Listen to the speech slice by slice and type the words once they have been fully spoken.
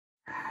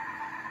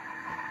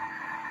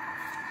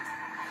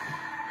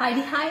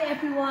Hi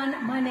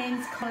everyone, my name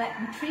is Collette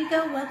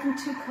Mitrega. Welcome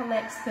to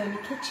Colette's Thermi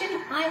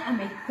Kitchen. I am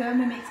a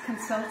Thermomix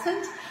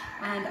consultant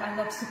and I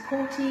love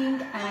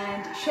supporting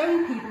and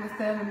showing people the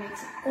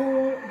Thermomix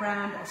all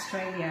around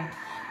Australia.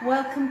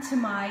 Welcome to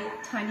my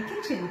tiny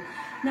kitchen.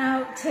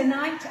 Now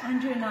tonight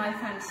Andrew and I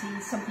fancy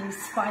something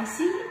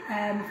spicy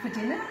for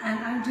dinner, and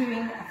I'm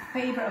doing a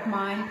favourite of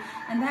mine,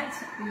 and that's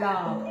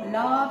larb.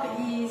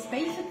 Larb is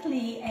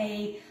basically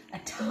a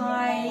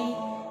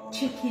Thai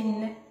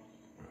chicken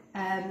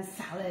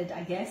salad,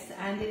 I guess,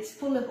 and it's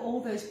full of all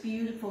those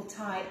beautiful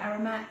Thai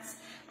aromats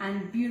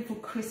and beautiful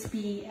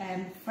crispy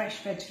fresh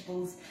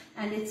vegetables,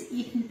 and it's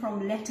eaten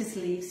from lettuce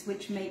leaves,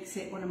 which makes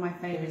it one of my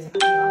favorites.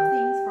 I love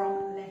things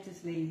from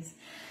lettuce leaves.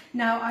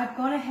 Now I've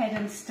gone ahead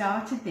and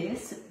started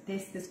this.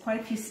 There's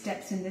quite a few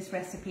steps in this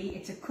recipe.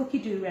 It's a cookie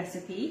dough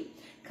recipe.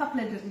 A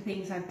couple of little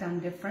things I've done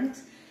different.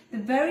 The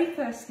very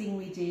first thing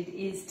we did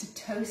is to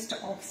toast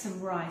off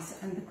some rice,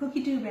 and the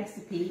cookie dough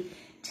recipe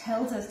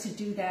tells us to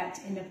do that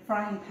in a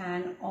frying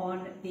pan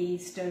on the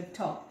stove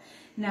top.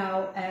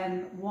 Now,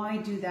 why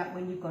do that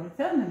when you've got a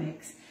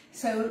Thermomix?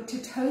 So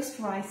to toast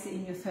rice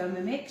in your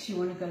Thermomix, you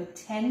want to go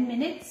 10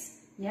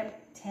 minutes,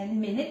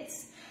 10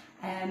 minutes,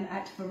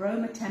 at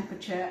aroma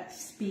temperature,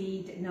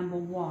 speed number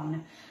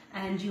 1.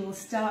 And you'll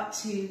start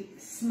to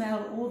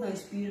smell all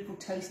those beautiful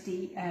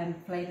toasty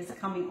flavours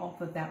coming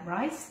off of that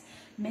rice.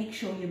 Make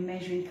sure your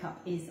measuring cup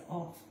is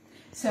off.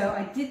 So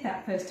I did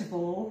that first of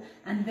all,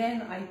 and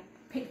then I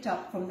picked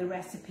up from the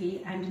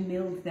recipe and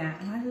milled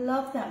that, and I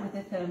love that with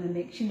the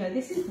Thermomix. You know,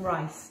 this is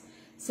rice,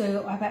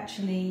 so I've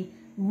actually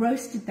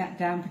roasted that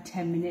down for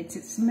 10 minutes.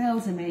 It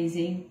smells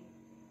amazing,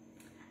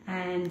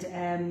 and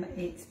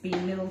it's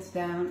been milled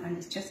down, and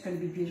it's just going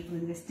to be beautiful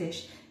in this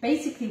dish.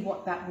 Basically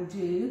what that will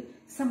do,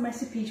 some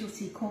recipes you'll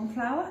see corn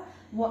flour.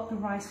 What the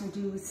rice will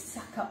do is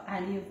suck up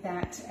any of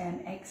that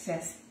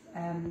excess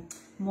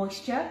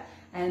moisture,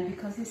 and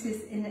because this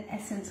is in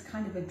essence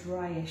kind of a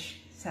dryish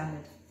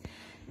salad.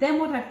 Then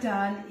what I've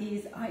done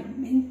is I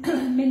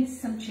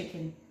minced some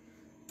chicken.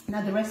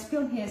 Now the recipe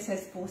on here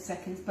says 4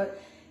 seconds, but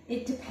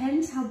it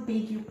depends how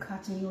big you're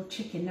cutting your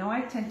chicken. Now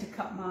I tend to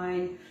cut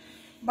mine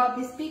about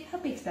this big. How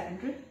big is that,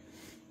 Andrew?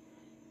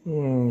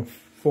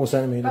 4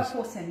 centimetres. About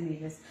 4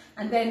 centimetres.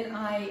 And then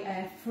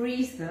I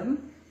freeze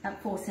them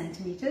at 4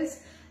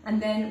 centimetres. And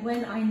then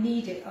when I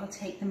need it, I'll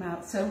take them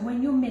out. So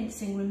when you're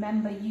mincing,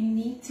 remember you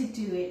need to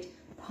do it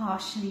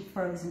partially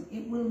frozen.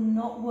 It will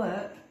not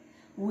work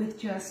with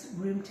just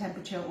room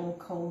temperature or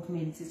cold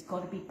mince. It's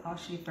got to be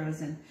partially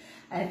frozen,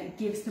 and it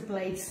gives the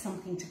blades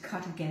something to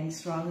cut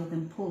against rather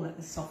than pull at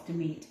the softer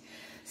meat.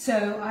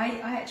 So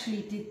I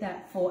actually did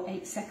that for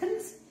 8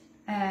 seconds,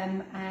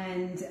 and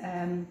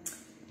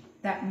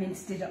that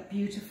minced it up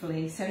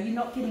beautifully. So you're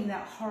not getting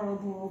that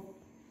horrible,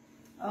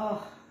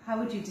 oh, how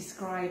would you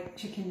describe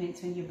chicken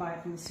mince when you buy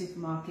it from the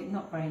supermarket?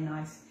 Not very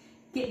nice.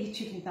 Get your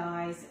chicken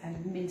thighs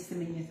and mince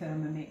them in your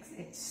Thermomix.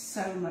 It's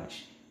so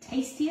much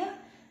tastier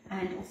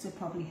and also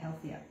probably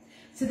healthier.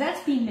 So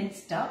that's been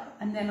minced up,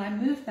 and then I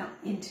moved that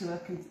into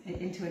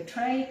a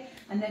tray,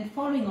 and then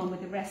following on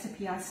with the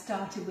recipe, I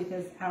started with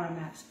those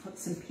aromats. Put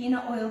some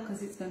peanut oil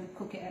because it's going to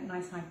cook it at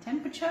nice high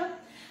temperature.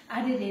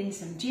 Added in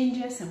some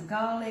ginger, some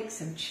garlic,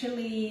 some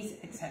chilies,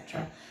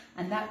 etc.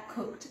 And that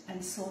cooked and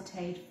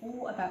sautéed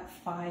for about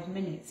 5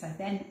 minutes. I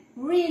then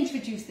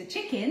reintroduced the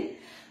chicken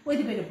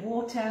with a bit of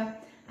water.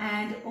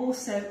 And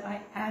also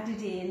I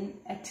added in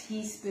a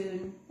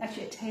teaspoon,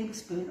 actually a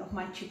tablespoon of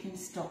my chicken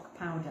stock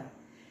powder.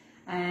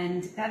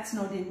 And that's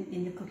not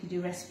in the cookie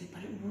dough recipe,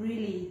 but it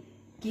really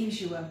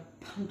gives you a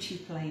punchy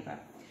flavour.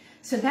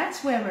 So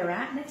that's where we're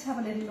at. Let's have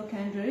a little look,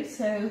 Andrew.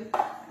 So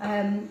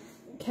can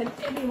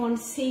everyone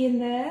see in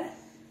there?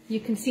 You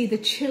can see the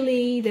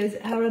chili, those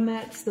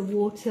aromats, the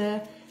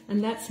water,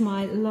 and that's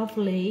my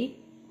lovely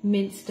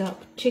minced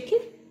up chicken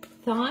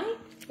thigh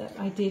that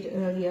I did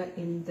earlier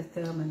in the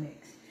Thermomix.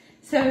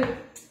 So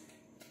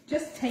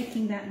just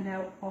taking that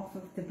now off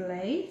of the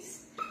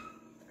blades,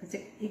 because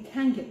it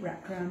can get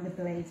wrapped around the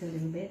blades a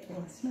little bit.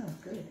 Oh, it smells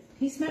good. Can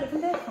you smell it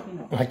from there? Probably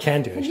not. I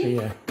can do, actually,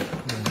 yeah.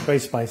 Very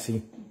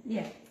spicy.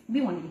 Yeah,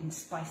 we want it even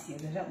spicier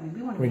though, don't we?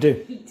 We want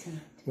heat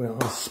tonight. Well,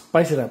 I'll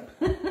spice it up.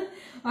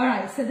 All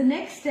right, so the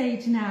next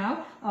stage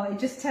now,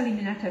 it's just telling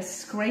me now to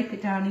scrape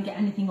it down and get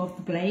anything off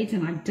the blades,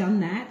 and I've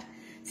done that.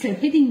 So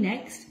hitting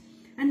next,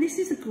 and this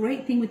is a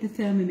great thing with the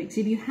Thermomix.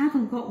 If you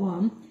haven't got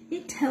one,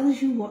 it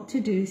tells you what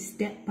to do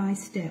step by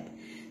step.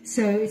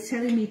 So it's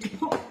telling me to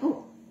pop,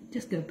 oh,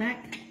 just go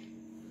back.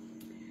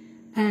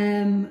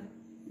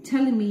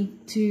 Telling me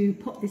to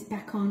pop this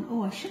back on.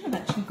 Oh, I should have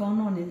actually gone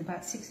on in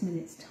about 6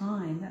 minutes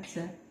time. That's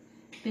a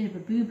bit of a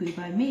boo-boo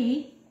by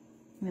me.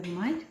 Never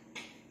mind.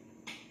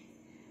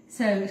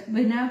 So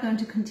we're now going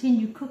to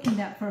continue cooking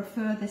that for a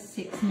further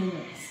 6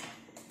 minutes.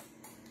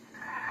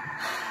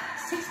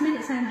 6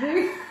 minutes,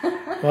 Andrew.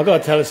 Well, I've got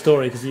to tell a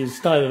story, because you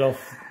started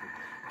off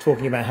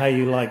talking about how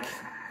you like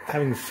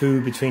having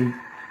food between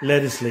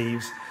lettuce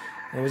leaves.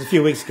 And it was a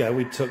few weeks ago,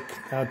 we took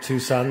our 2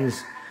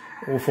 sons,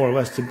 all 4 of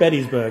us, to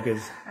Betty's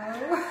Burgers.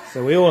 Oh.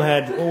 So we all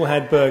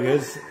had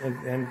burgers,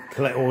 and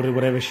Collette ordered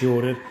whatever she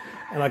ordered,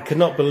 and I could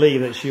not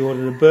believe that she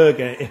ordered a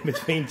burger in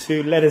between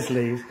 2 lettuce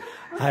leaves.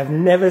 I have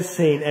never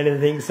seen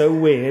anything so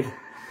weird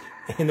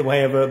in the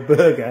way of a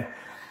burger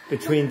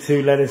between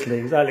 2 lettuce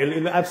leaves. It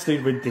looked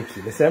absolutely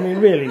ridiculous. I mean,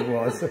 really it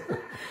was. It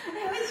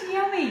was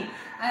yummy.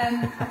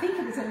 I think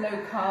it was a low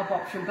carb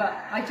option, but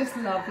I just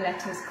love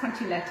lettuce,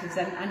 crunchy lettuce,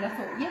 and I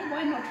thought, yeah,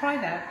 why not try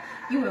that?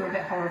 You were a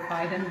bit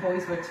horrified, and the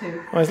boys were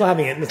too. Well, it's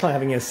like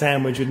having a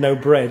sandwich with no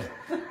bread.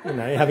 You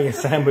know, having a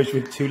sandwich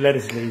with 2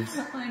 lettuce leaves.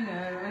 I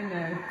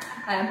know.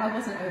 I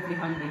wasn't overly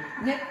hungry.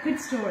 Yeah, good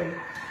story.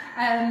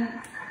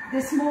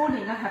 This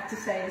morning, I have to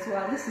say as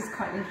well, this is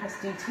quite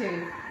interesting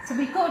too. So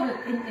we've got,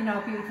 in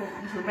our beautiful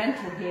little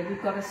rental here,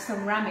 we've got a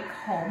ceramic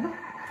hob.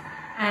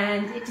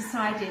 And it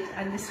decided,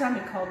 and the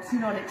ceramic hob's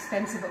not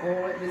expensive at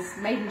all. It was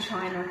made in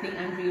China, I think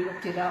Andrew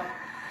looked it up.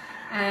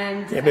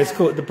 And yeah, but it's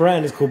called, the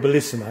brand is called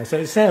Bellissimo, so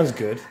it sounds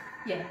good.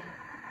 Yeah,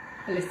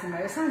 Bellissimo.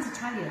 It sounds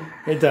Italian.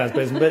 It does,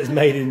 but it's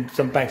made in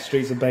some back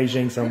streets of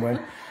Beijing somewhere.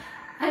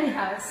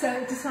 Anyhow, so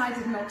it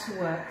decided not to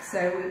work.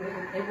 So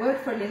it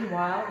worked for a little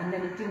while, and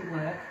then it didn't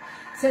work.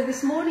 So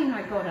this morning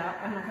I got up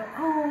and I thought,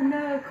 oh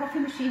no, coffee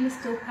machine is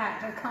still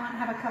packed. I can't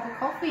have a cup of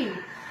coffee.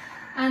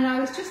 And I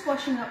was just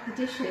washing up the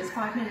dishes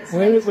 5 minutes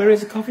later. Where is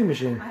the coffee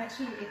machine?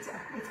 It's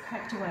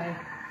packed away.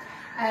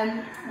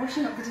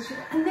 Washing up the dishes,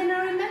 and then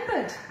I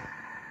remembered.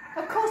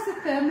 Of course, the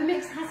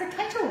Thermomix has a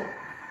kettle.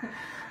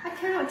 I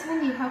cannot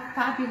tell you how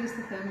fabulous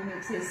the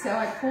Thermomix is. So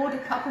I poured a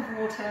cup of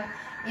water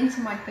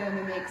into my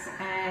Thermomix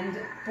and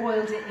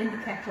boiled it in the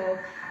kettle,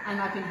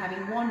 and I've been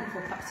having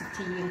wonderful cups of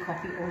tea and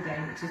coffee all day,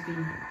 which has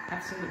been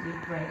absolutely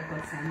great, a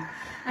godsend.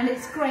 And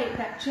it's great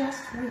that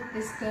just with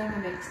this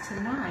Thermomix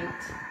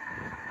tonight,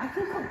 I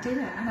can cook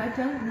dinner and I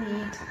don't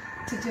need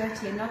to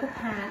dirty another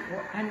pan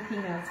or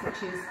anything else,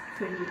 which is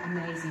pretty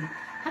amazing.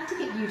 I have to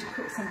get you to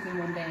cook something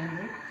one day,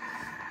 Andrew.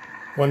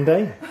 One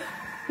day?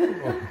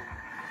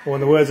 Or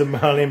in the words of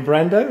Marlon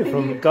Brando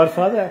from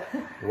Godfather,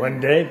 one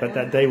day, but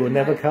that day will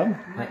never come.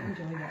 You might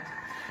enjoy that.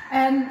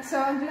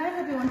 So I'm glad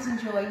everyone's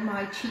enjoying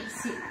my cheat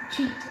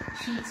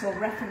sheets or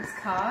reference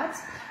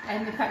cards.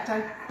 And in fact,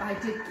 I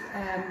did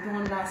the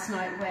one last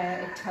night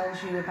where it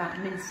tells you about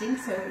mincing,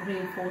 so it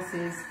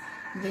reinforces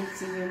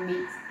mincing your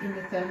meats in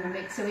the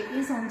Thermomix. So it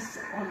is on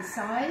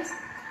size.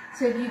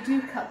 So if you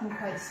do cut them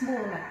quite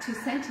small, like 2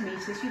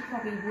 centimeters, you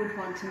probably would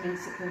want to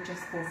mince it for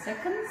just 4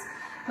 seconds.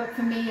 But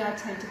for me, I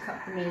tend to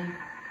cut them in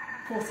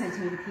 4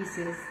 centimeter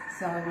pieces,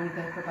 so I want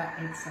to go for about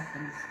 8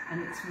 seconds,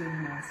 and it's really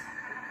nice.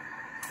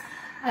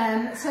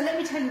 So let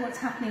me tell you what's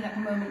happening at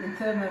the moment in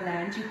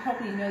Thermoland. You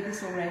probably know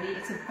this already.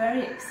 It's a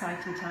very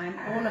exciting time.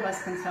 All of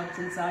us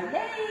consultants are,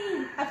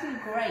 yay,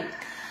 absolutely great.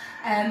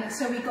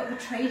 So we've got the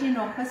trade-in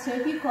offer. So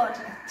if you've got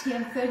a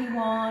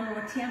TM31 or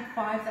a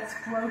TM5 that's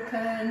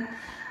broken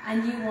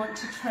and you want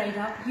to trade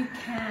up, you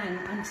can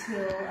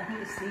until, I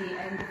think it's the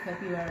end of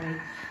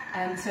February.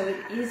 So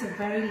it is a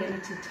very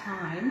limited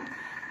time.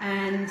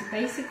 And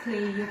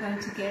basically you're going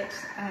to get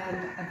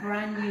a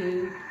brand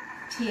new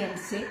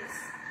TM6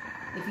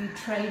 if you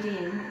trade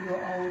in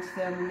your old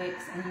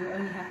Thermomix, and you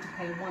only have to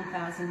pay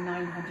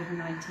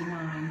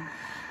 $1,999.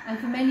 And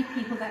for many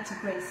people that's a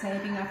great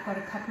saving. I've got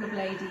a couple of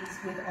ladies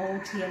with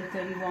old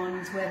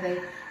TM31s where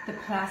the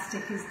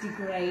plastic is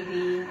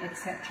degrading,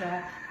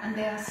 etc. And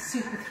they are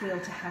super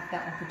thrilled to have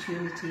that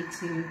opportunity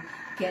to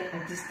get a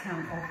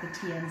discount off the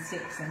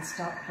TM6 and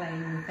start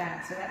playing with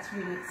that. So that's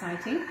really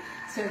exciting.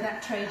 So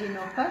that trade-in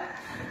offer.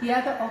 The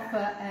other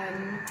offer,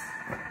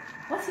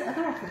 what's the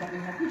other offer that we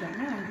have? You don't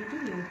know, Andrew, do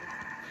you?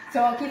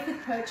 So our gift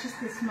with purchase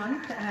this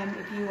month,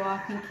 if you are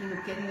thinking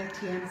of getting a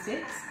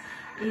TM6,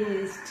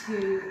 is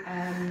to,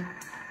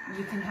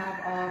 you can have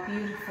our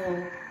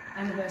beautiful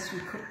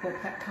anniversary cookbook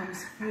that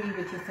comes free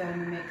with your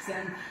Thermomix.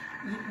 And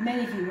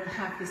many of you will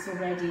have this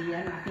already,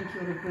 and I think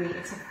you'll agree,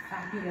 it's a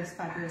fabulous,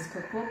 fabulous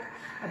cookbook,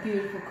 a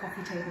beautiful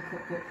coffee table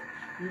cookbook,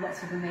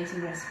 lots of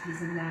amazing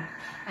recipes in that.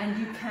 And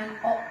you can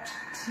opt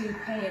to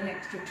pay an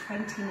extra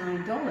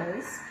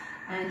 $29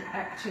 and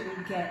actually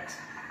get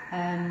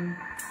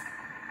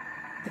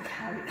the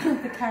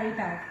carry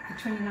bag for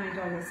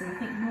 $29, and I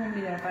think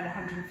normally they're about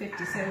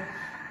 $150, so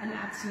an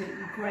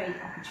absolutely great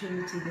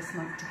opportunity this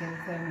month to get a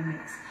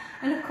Thermomix.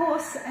 And of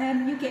course,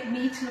 you get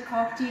me to look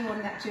after you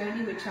on that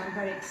journey, which I'm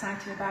very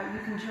excited about. You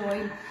can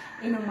join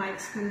in on my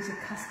exclusive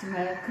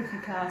customer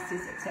cooking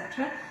classes,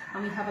 etc.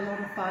 And we have a lot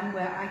of fun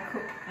where I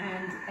cook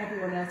and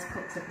everyone else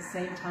cooks at the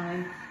same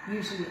time,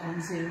 usually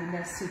on Zoom, and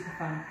they're super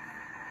fun.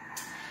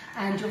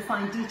 And you'll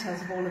find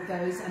details of all of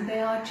those, and they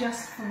are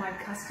just for my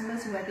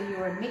customers, whether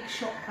you're a mix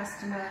shop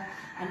customer,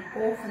 an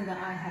orphan that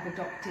I have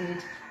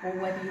adopted, or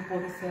whether you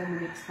bought a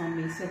Thermomix from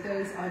me. So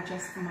those are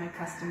just for my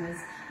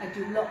customers. I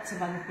do lots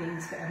of other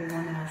things for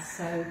everyone else,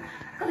 so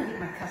I've got to give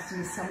my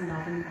customers some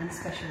love and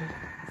special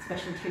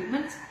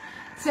treatment.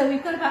 So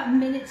we've got about a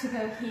minute to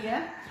go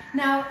here.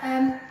 Now,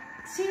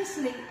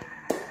 seriously,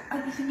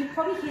 you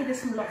probably hear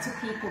this from lots of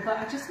people, but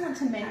I just want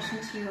to mention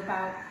to you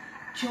about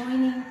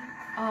joining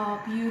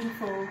our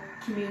beautiful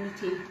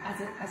community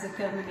as a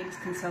Thermomix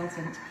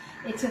consultant.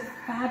 It's a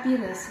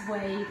fabulous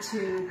way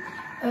to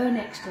earn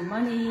extra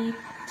money,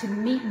 to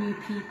meet new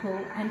people,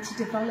 and to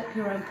develop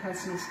your own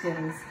personal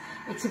skills.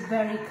 It's a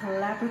very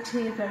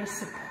collaborative, very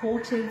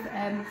supportive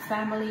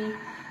family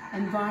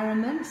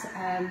environment.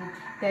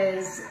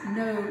 There's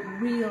no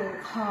real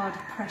hard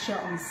pressure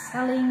on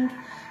selling.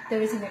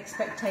 There is an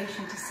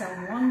expectation to sell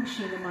one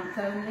machine a month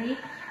only.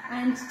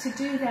 And to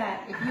do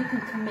that, if you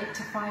can commit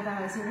to 5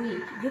 hours a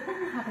week, you're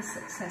going to have a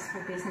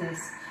successful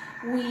business.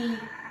 We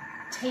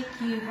take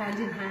you hand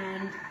in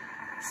hand,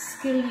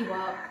 skill you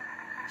up,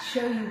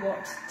 show you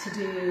what to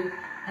do,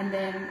 and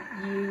then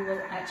you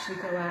will actually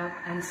go out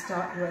and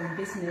start your own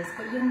business.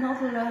 But you're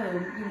not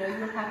alone. You know,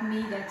 you'll have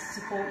me there to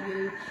support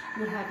you,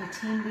 you'll have your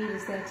team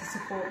leaders there to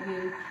support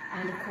you,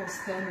 and of course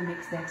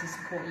Thermomix there to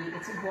support you.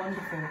 It's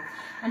wonderful.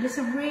 And it's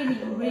a really,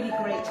 really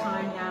great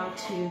time now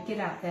to get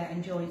out there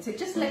and join. So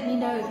just let me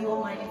know if you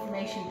want my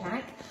information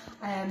pack,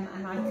 and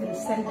I can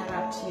send that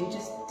out to you.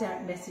 Just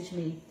direct message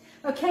me.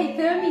 Okay,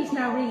 Thermy's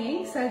now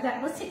ringing, so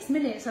that was 6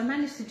 minutes. I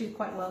managed to do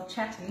quite well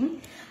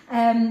chatting.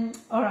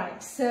 All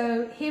right,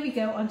 so here we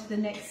go on to the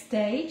next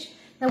stage.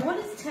 Now what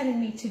it's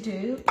telling me to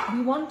do,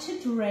 we want to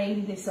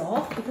drain this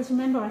off, because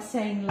remember I was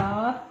saying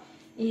Larb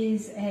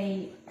is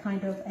a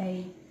kind of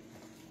a,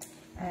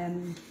 I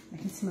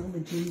can smell the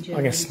ginger.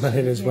 I can smell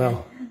it as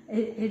well.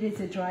 It is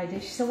a dry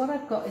dish. So what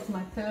I've got is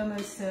my thermo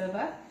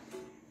server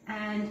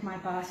and my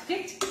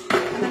basket,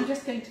 and I'm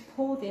just going to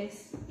pour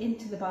this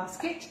into the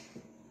basket.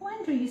 Oh,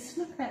 Andrew, you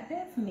snuck that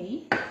there for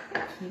me.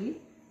 Thank you.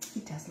 He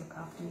does look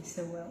after me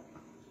so well.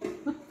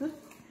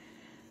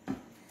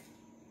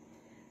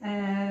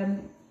 I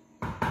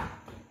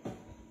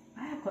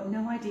have got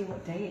no idea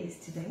what day it is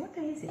today. What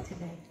day is it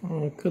today?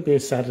 Oh, it could be a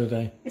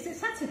Saturday. Is it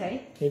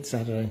Saturday? It's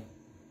Saturday.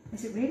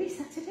 Is it really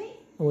Saturday?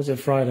 Or was it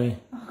Friday?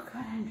 Oh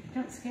God, Andrew,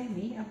 don't scare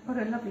me. I've got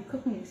a lovely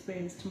cooking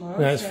experience tomorrow.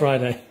 No, it's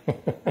Friday.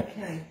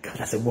 Okay. God,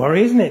 that's a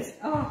worry, isn't it?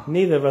 Oh.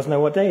 Neither of us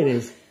know what day it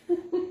is.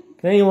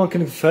 Can anyone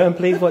confirm,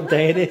 please, what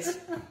day it is?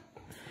 I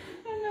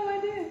have no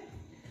idea.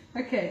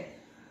 Okay.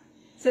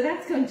 So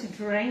that's going to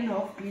drain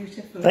off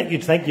beautifully.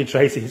 Thank you,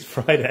 Tracy. It's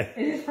Friday.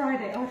 It is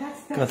Friday. Oh,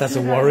 that's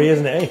a worry,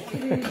 isn't it?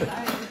 It is.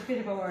 It's a bit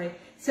of a worry.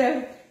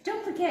 So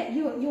don't forget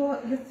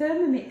your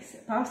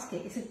Thermomix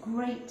basket is a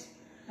great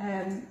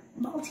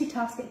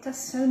multitasker. It does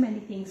so many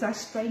things. I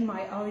strain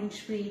my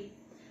orange-free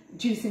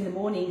juice in the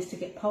mornings to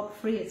get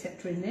pulp-free,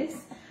 etc. in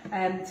this.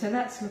 So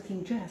that's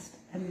looking just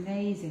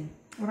amazing.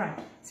 All right.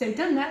 So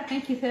done that.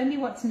 Thank you, Thermy.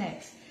 What's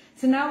next?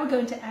 So now we're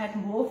going to add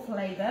more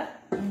flavour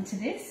into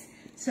this.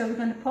 So we're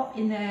going to pop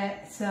in there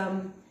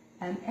some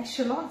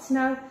eschalots.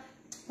 Now,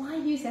 why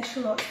use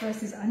eschalots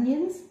versus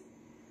onions?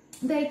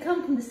 They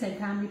come from the same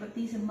family, but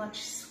these are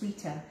much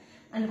sweeter.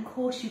 And of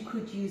course, you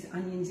could use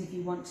onions if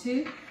you want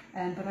to,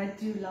 but I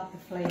do love the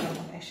flavour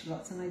of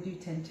eschalots, and I do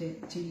tend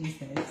to use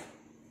those.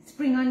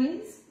 Spring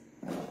onions.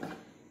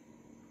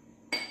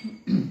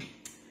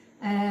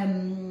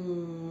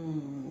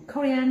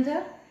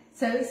 Coriander.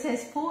 So it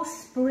says 4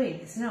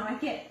 sprigs. Now, I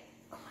get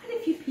quite a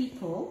few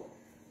people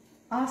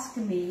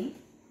asking me,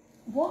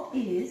 what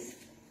is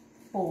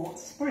 4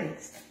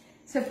 sprigs?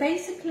 So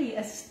basically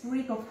a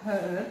sprig of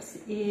herbs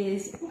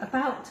is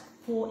about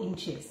 4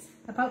 inches.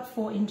 About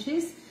 4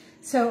 inches.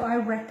 So I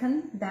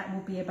reckon that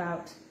will be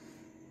about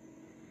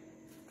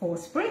 4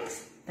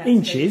 sprigs. That's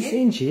inches?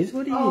 Inches?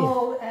 What do you mean?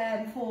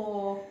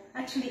 Oh,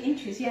 actually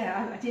inches,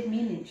 yeah, I did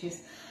mean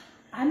inches.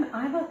 I'm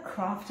a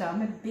crafter,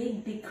 I'm a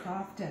big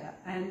crafter,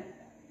 and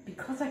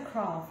because I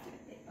craft,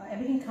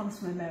 everything comes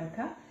from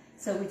America,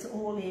 so it's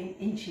all in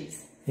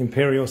inches.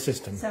 Imperial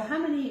system. So how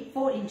many,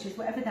 4 inches,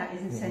 whatever that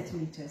is in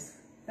centimetres?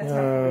 That's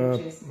about 4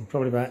 inches.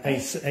 Probably about 8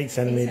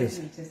 centimetres.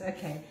 8 centimetres,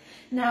 okay.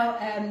 Now,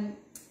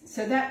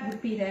 so that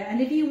would be there,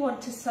 and if you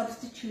want to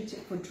substitute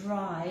it for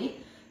dry,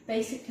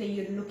 basically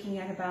you're looking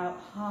at about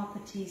half a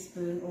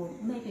teaspoon or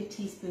maybe a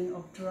teaspoon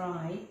of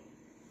dry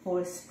for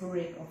a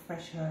sprig of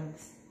fresh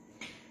herbs.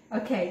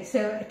 Okay,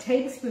 so a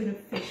tablespoon of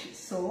fish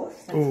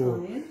sauce, that's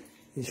gone in.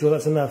 You sure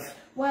that's enough?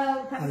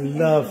 Well, that's the end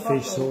love of the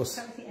fish bottle. sauce.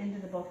 That was the end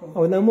of the bottle.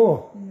 Oh, no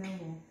more? No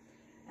more.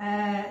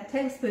 A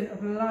tablespoon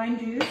of lime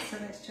juice, so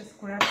let's just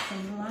grab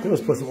some lime You can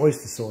always put some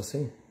oyster sauce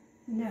in.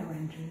 No,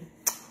 Andrew.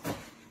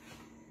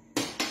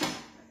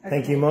 Okay.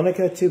 Thank you,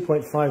 Monica.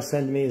 2.5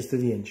 centimetres to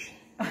the inch.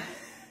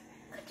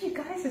 You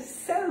guys are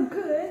so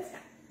good.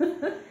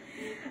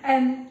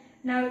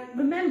 Now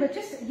remember,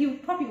 you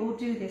probably all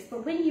do this,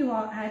 but when you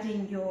are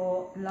adding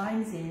your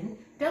limes in,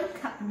 don't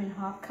cut them in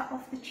half, cut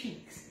off the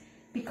cheeks,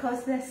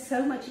 because they're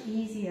so much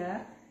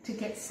easier to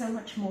get so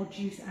much more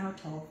juice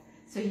out of.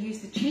 So use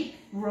the cheek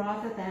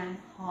rather than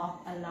half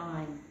a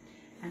lime,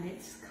 and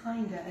it's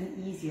kinder and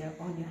easier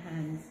on your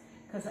hands,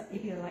 because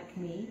if you're like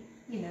me,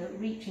 you know,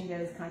 reaching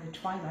those kind of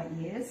twilight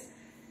years,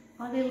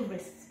 our little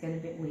wrists get a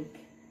bit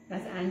weak.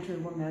 As Andrew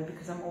will know,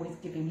 because I'm always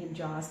giving him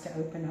jars to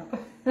open up.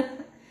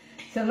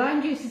 So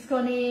lime juice has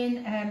gone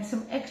in,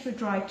 some extra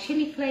dry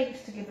chili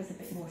flakes to give us a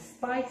bit more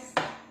spice,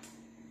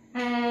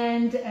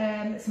 and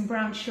some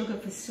brown sugar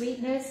for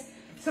sweetness.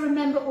 So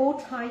remember, all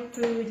Thai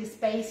food is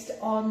based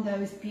on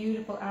those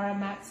beautiful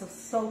aromats of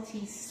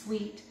salty,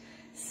 sweet,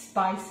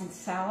 spice and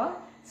sour.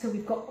 So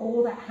we've got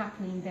all that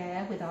happening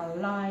there with our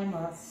lime,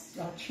 our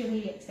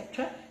chili,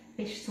 etc.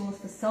 Fish sauce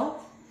for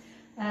salt.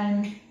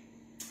 And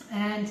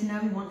now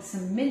we want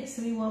some mint,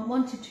 so we want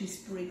 1 to 2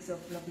 sprigs of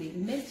lovely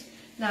mint.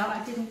 Now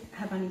I didn't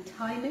have any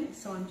Thai mint,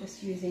 so I'm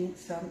just using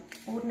some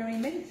ordinary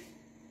mint.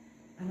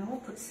 And I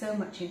won't put so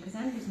much in because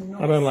Andrew's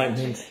not. I don't like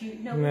mint.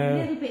 No, a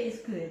little bit is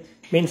good.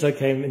 Mint's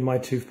okay in my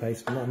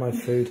toothpaste, but not in my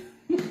food.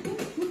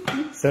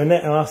 So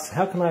Annette asks,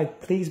 how can I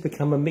please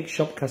become a Mix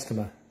Shop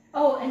customer?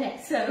 Oh,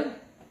 Annette, so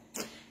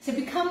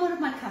become one of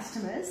my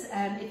customers.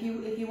 If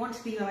you want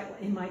to be like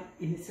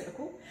in the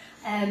circle,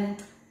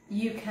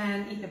 you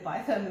can either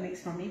buy Thermomix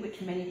from me,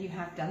 which many of you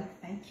have done.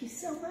 Thank you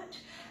so much.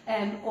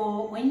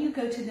 Or when you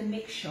go to the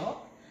Mix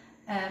Shop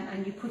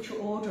and you put your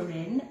order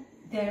in,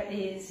 there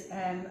is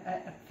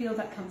a field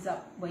that comes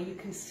up where you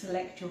can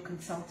select your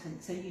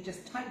consultant. So you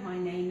just type my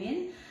name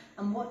in,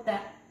 and what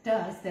that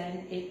does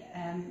then, it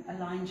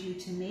aligns you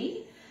to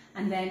me.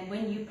 And then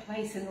when you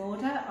place an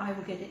order, I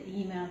will get an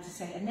email to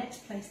say, Annette's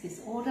placed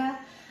this order.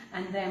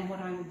 And then what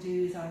I will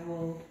do is I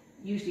will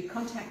usually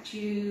contact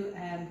you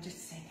just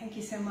to say thank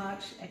you so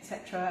much,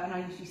 etc. And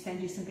I usually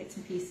send you some bits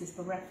and pieces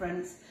for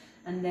reference,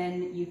 and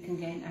then you can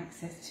gain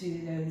access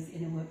to those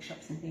inner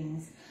workshops and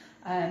things.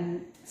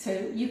 So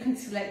you can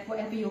select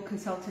whatever your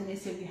consultant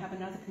is. So if you have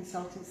another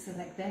consultant,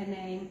 select their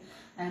name.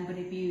 But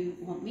if you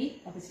want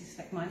me, obviously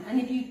select mine.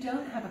 And if you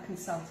don't have a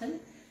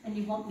consultant and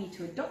you want me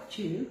to adopt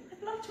you,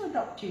 I'd love to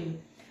adopt you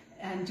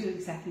and do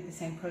exactly the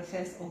same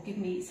process, or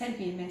send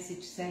me a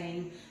message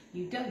saying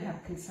you don't have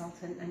a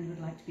consultant and you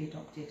would like to be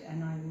adopted,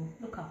 and I will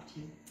look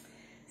after you.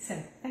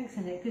 So thanks,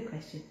 Annette, good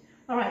question.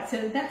 All right,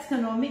 so that's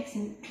gone, our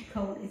mixing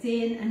cold is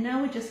in, and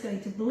now we're just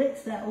going to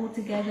blitz that all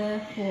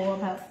together for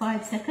about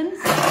 5 seconds.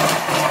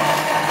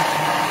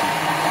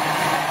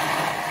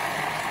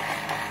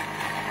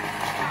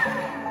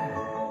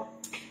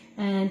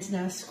 And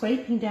now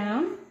scraping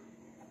down.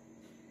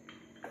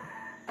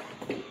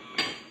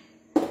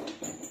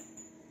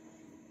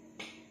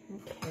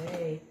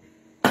 Okay.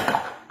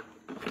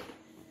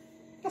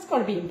 That's got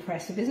to be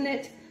impressive, isn't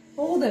it?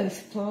 All those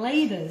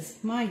flavours,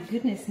 my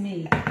goodness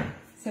me.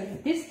 So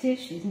this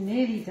dish is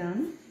nearly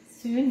done.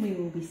 Soon we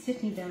will be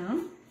sitting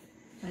down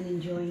and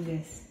enjoying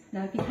this.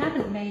 Now if you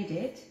haven't made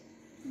it,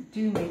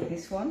 do make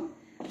this one.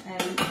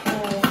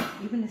 Or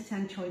even the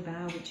sanchoy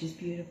bao, which is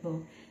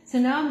beautiful. So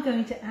now I'm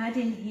going to add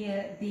in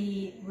here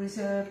the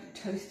reserved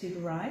toasted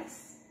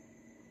rice.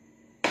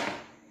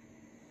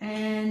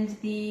 And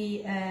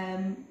the,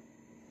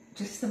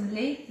 just some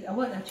leeks. I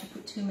won't actually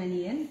put too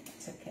many in.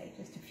 It's okay,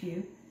 just a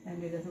few.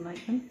 Andrew doesn't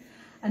like them.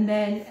 And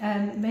then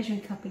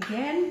measuring cup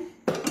again.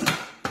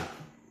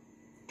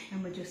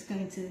 And we're just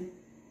going to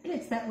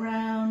blitz that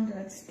round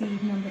at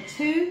speed number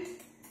 2.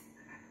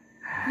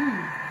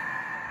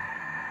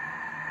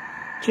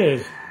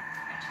 Cheers.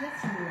 Actually,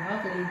 that's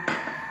lovely.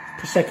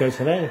 Prosecco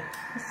today.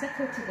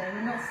 Prosecco today.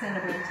 We're not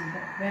celebrating,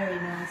 but very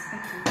nice.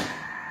 Thank you.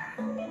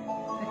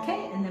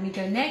 Okay, and then we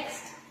go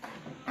next.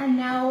 And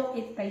now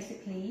it's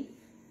basically,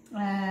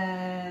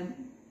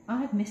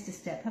 I've missed a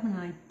step, haven't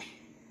I?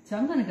 So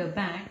I'm going to go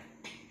back.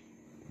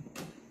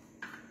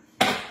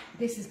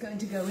 This is going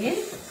to go in.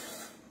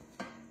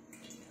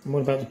 And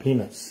what about the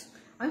peanuts?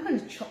 I'm going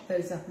to chop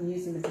those up and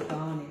use them as a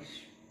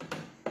garnish.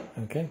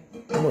 Okay.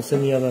 And what's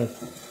in the other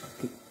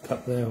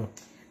cup there?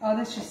 Oh,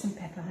 that's just some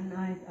pepper, and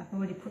I've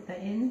already put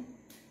that in.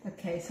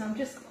 Okay, so I'm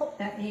just pop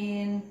that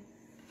in.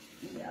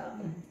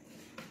 Yum.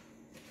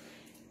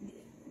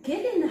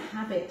 Get in the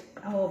habit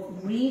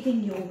of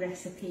reading your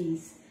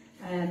recipes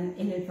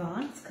in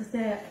advance, because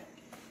there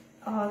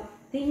are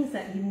things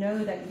that you know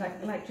that,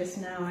 like just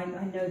now,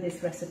 I know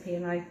this recipe,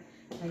 and I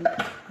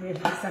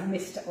realised I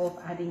missed off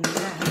adding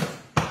that.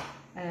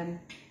 And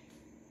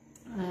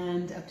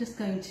I'm just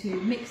going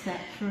to mix that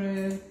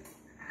through.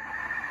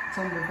 It's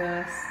on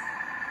reverse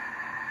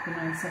for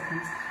 9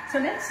 seconds. So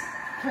let's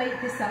plate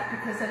this up,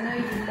 because I know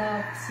you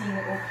love seeing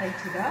it all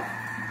plated up,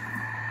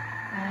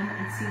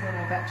 and see what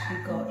I've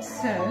actually got.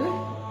 So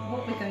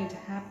what we're going to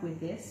have with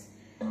this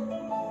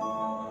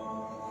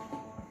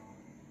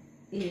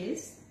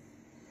is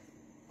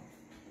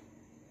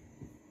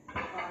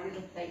our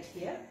little plate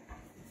here.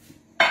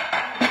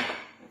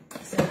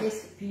 So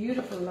this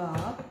beautiful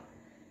larb.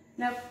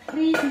 Now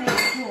please make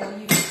sure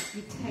you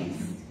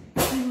taste.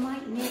 You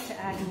might need to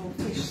add more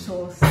fish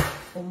sauce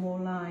or more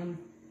lime.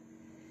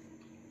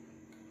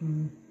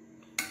 You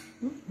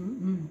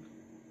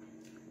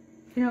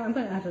know, I'm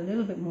going to add a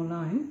little bit more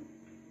lime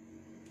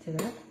to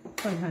that.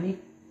 Sorry, honey.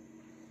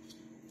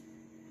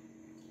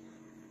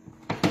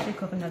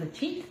 Take off another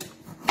cheek.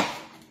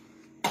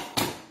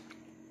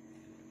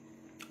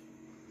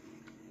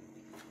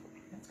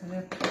 That's going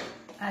to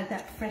add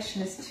that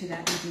freshness to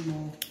that even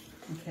more.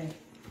 Okay.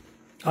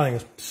 I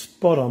think it's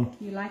spot on.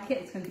 You like it?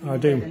 It's going to be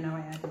better now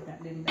I added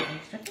that little bit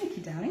extra. Thank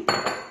you, darling.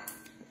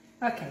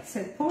 Okay,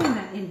 so pouring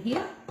that in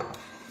here.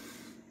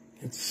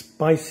 It's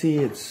spicy,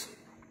 it's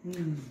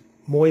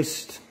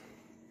moist,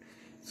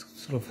 it's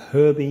sort of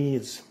herby,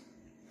 it's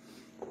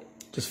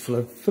just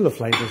full of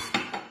flavours.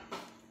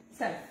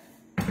 So,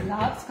 the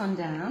larb's gone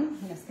down.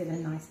 Let's get a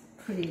nice,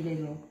 pretty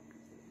little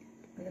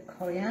bit of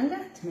coriander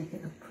to make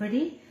it look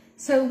pretty.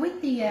 So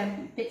with the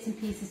bits and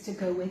pieces to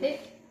go with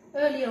it,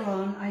 earlier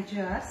on I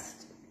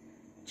just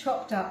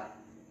chopped up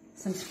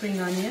some spring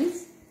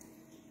onions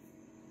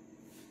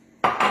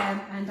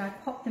and I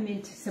popped them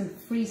into some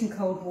freezing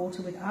cold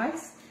water with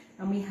ice,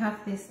 and we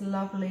have this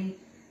lovely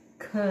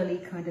curly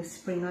kind of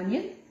spring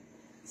onion,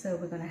 so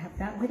we're going to have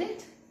that with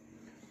it.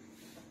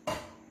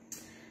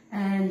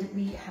 And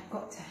we have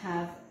got to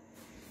have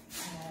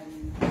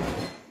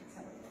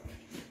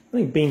I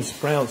think bean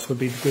sprouts would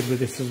be good with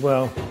this as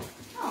well.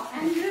 Oh,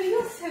 Andrew,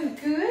 you're so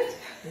good.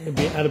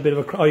 Add a bit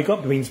of a... Oh, you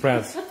got the bean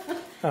sprouts.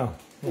 Oh,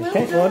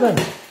 okay, well done.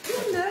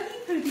 You're learning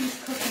through these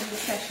cooking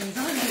sessions,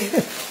 aren't you?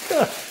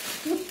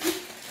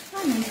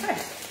 I'm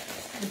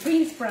impressed. The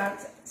bean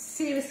sprouts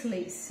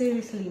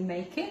seriously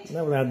make it.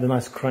 That will add the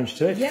nice crunch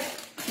to it. Yep,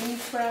 bean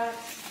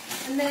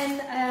sprouts. And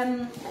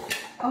then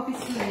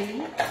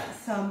obviously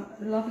some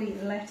lovely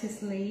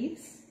lettuce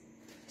leaves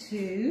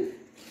to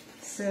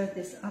serve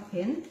this up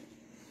in.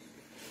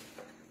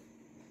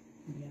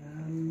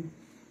 Yum.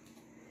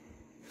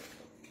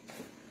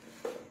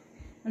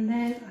 And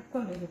then I've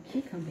got a little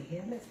cucumber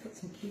here. Let's put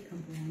some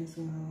cucumber on as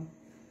well.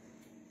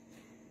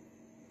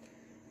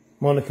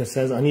 Monica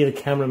says, I need a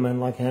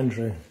cameraman like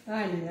Andrew.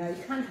 I know,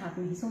 you can't have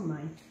him, he's on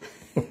mine.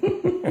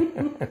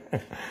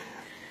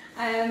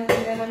 And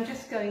then I'm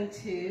just going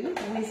to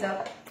whiz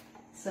up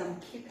some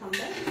cucumber.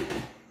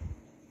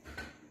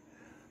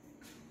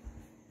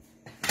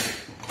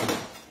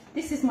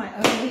 This is my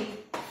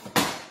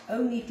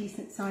only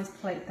decent sized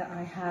plate that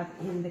I have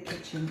in the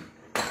kitchen.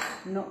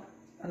 Not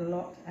a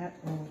lot at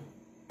all.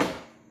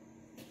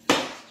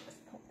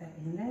 Just pop that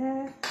in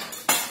there.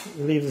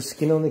 Leave the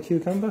skin on the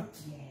cucumber?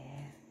 Yeah.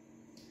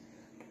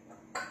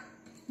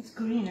 It's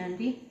green,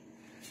 Andy.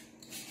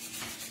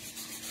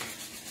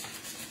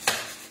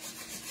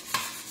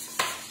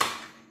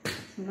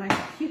 Some nice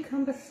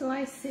cucumber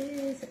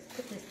slices. Let's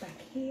put this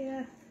back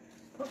here.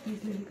 Put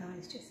these little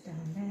guys just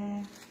down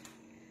there.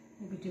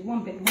 Maybe do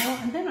one bit more,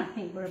 and then I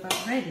think we're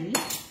about ready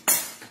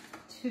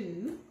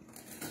to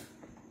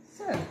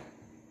serve.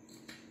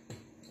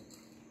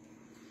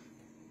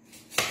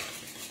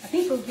 I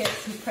think we'll get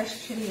some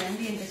fresh chilli,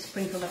 Andy, and just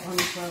sprinkle that on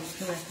as well. What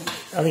do you reckon?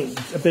 I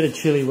think a bit of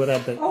chilli would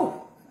add the...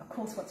 Oh, of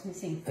course, what's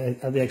missing?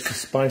 Add the extra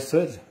spice to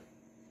it.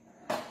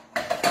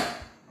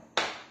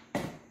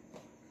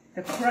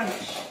 The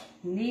crunch.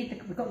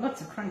 We've got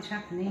lots of crunch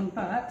happening,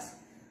 but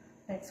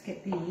let's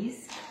get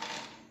these.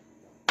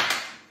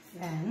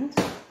 And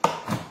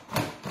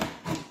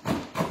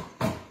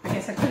I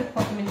guess I could have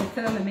put them in the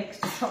Thermomix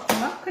to chop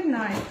them up, couldn't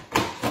I?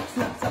 Chops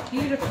nuts up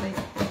beautifully.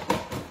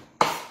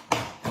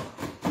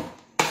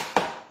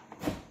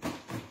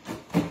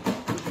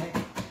 Okay.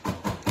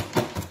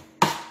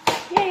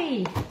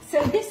 Yay!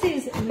 So this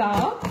is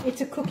larb.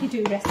 It's a cookie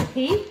dough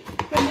recipe.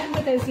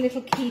 Remember those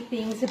little key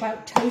things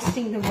about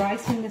toasting the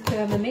rice in the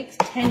Thermomix,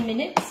 10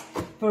 minutes,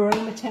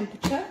 Verona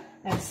temperature,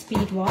 that's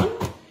speed 1.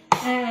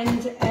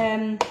 And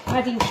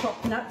adding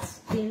chopped nuts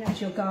in as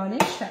your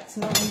garnish, that's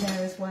not in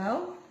there as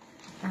well.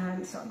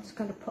 And so I'm just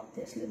going to pop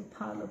this little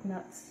pile of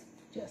nuts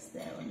just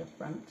there on the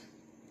front.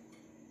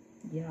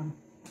 Yum.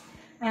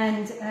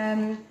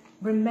 And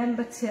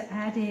remember to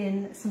add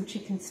in some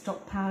chicken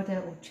stock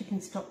powder or chicken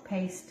stock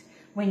paste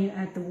when you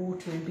add the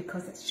water in,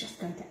 because it's just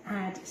going to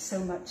add so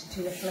much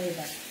to the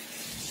flavour.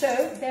 So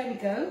there we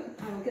go.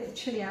 I will get the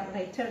chilli out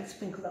later and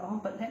sprinkle it on,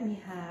 but let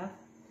me have...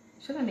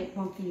 Should I make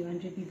one for you,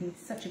 Andrew? You've been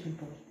such a good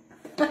boy.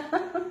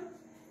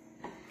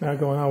 Now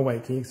go on, I'll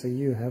wait till you, so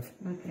you have.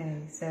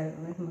 Okay, so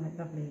I have my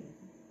lovely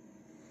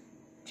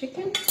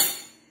chicken.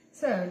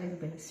 So a little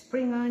bit of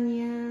spring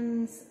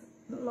onions,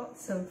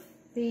 lots of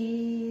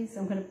these.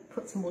 I'm going to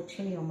put some more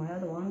chilli on my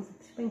other ones,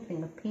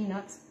 sprinkling of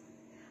peanuts.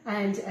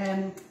 And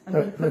I'm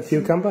going to put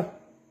cucumber?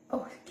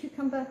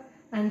 Cucumber.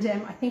 And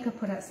I think I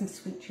put out some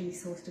sweet chilli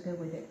sauce to go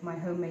with it, my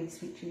homemade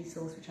sweet chilli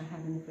sauce, which I have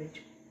in the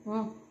fridge.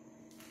 Well,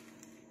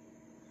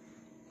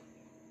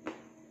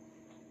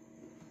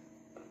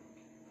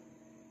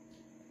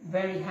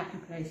 very happy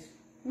place.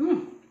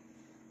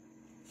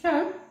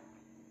 So,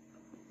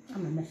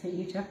 I'm a messy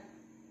eater.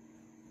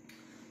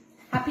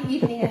 Happy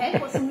evening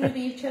ahead. What's the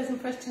movie you've chosen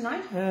for us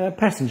tonight?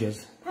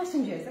 Passengers.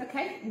 Passengers,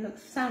 okay.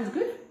 Sounds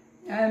good.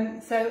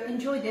 So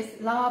enjoy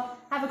this larb.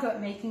 Have a go at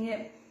making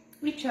it.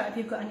 Reach out if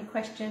you've got any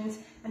questions,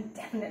 and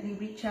definitely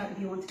reach out if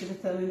you want to do a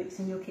Thermomix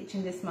in your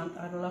kitchen this month.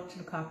 I'd love to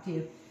look after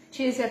you.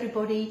 Cheers,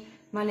 everybody.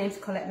 My name's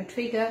Collette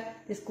Mitrega.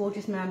 This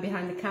gorgeous man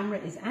behind the camera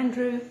is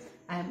Andrew,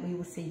 and we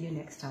will see you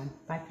next time.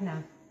 Bye for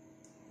now.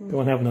 Go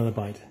on, have another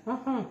bite.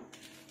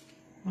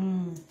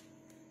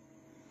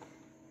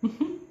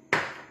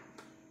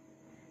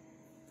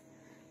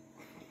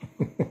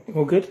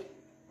 All good?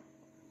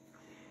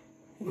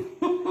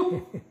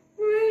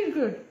 Really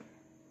good.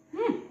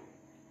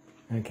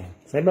 Okay,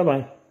 say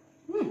bye-bye.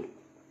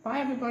 Bye,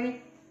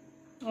 everybody.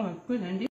 Oh, good, Andy.